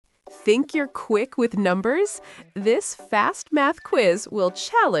Think you're quick with numbers? This fast math quiz will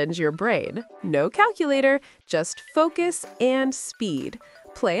challenge your brain. No calculator, just focus and speed.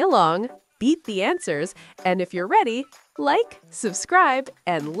 Play along, beat the answers, and if you're ready, like, subscribe,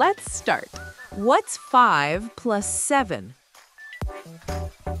 and let's start. What's 5 plus 7?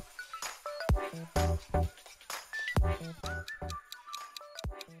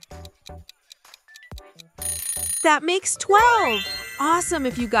 That makes 12. Awesome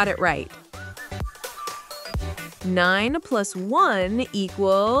if you got it right. 9 plus 1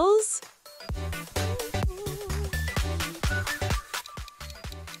 equals...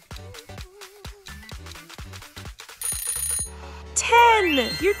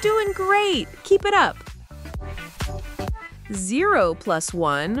 You're doing great. Keep it up. 0 plus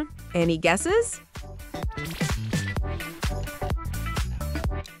 1. Any guesses?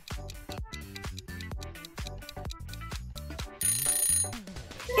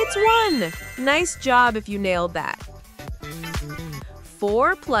 It's 1. Nice job if you nailed that.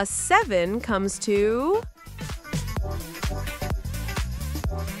 4 plus 7 comes to...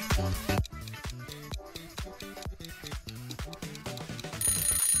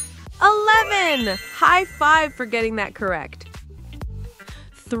 11! High five for getting that correct.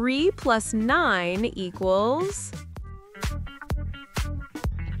 3 plus 9 equals...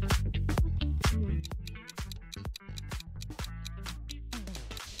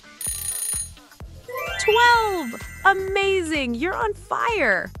 12! Amazing! You're on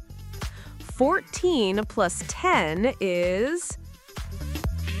fire! 14 plus 10 is...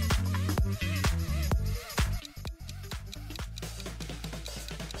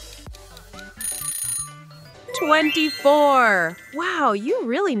 24! Wow, you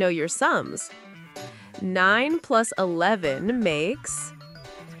really know your sums. 9 plus 11 makes...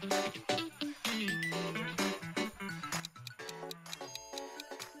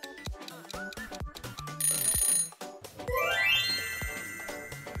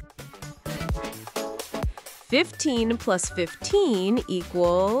 15 plus 15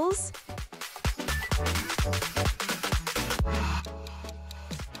 equals...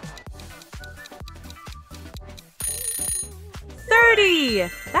 30!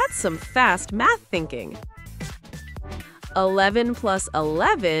 That's some fast math thinking. 11 plus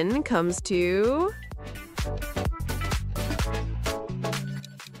 11 comes to...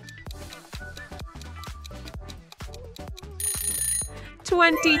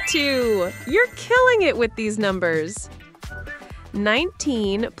 22! You're killing it with these numbers.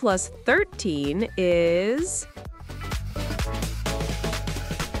 19 plus 13 is...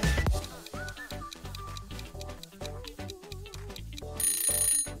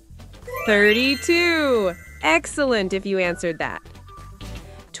 32! Excellent if you answered that.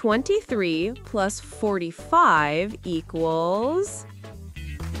 23 plus 45 equals...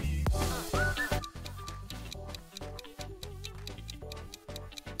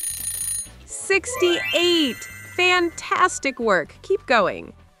 68! Fantastic work. Keep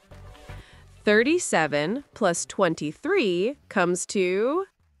going. 37 plus 23 comes to...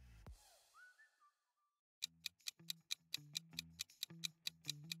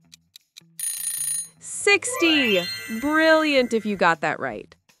 60! Brilliant if you got that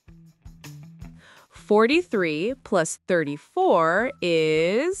right. 43 plus 34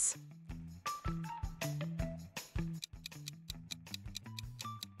 is...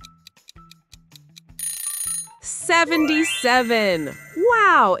 77!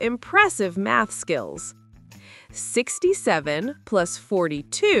 Wow, impressive math skills. 67 plus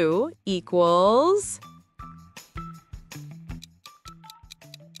 42 equals...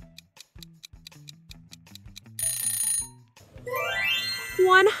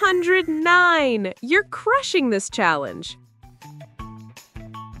 109! You're crushing this challenge.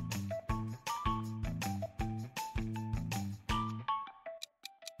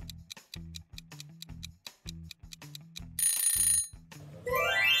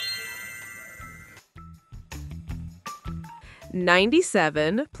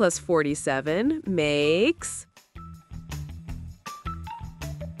 $97 plus 47 makes...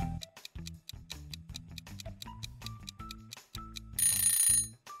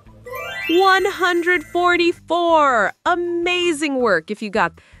 144! Amazing work if you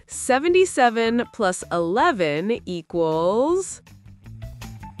got 77 plus 11 equals...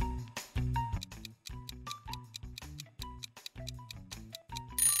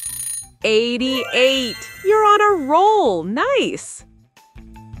 88! You're on a roll! Nice!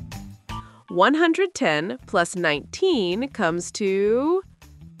 110 plus 19 comes to...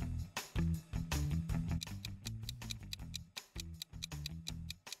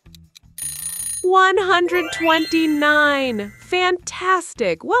 129.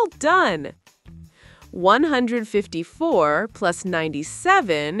 Fantastic. Well done. 154 plus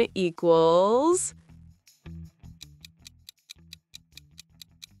 97 equals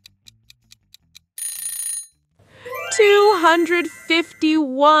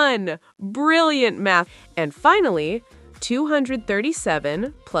 251. Brilliant math. And finally,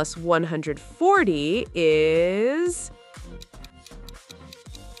 237 plus 140 is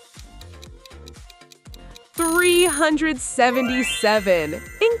 377.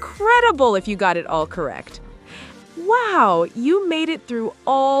 Incredible if you got it all correct. Wow, you made it through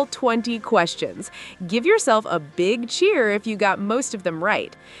all 20 questions. Give yourself a big cheer if you got most of them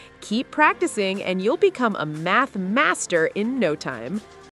right. Keep practicing and you'll become a math master in no time.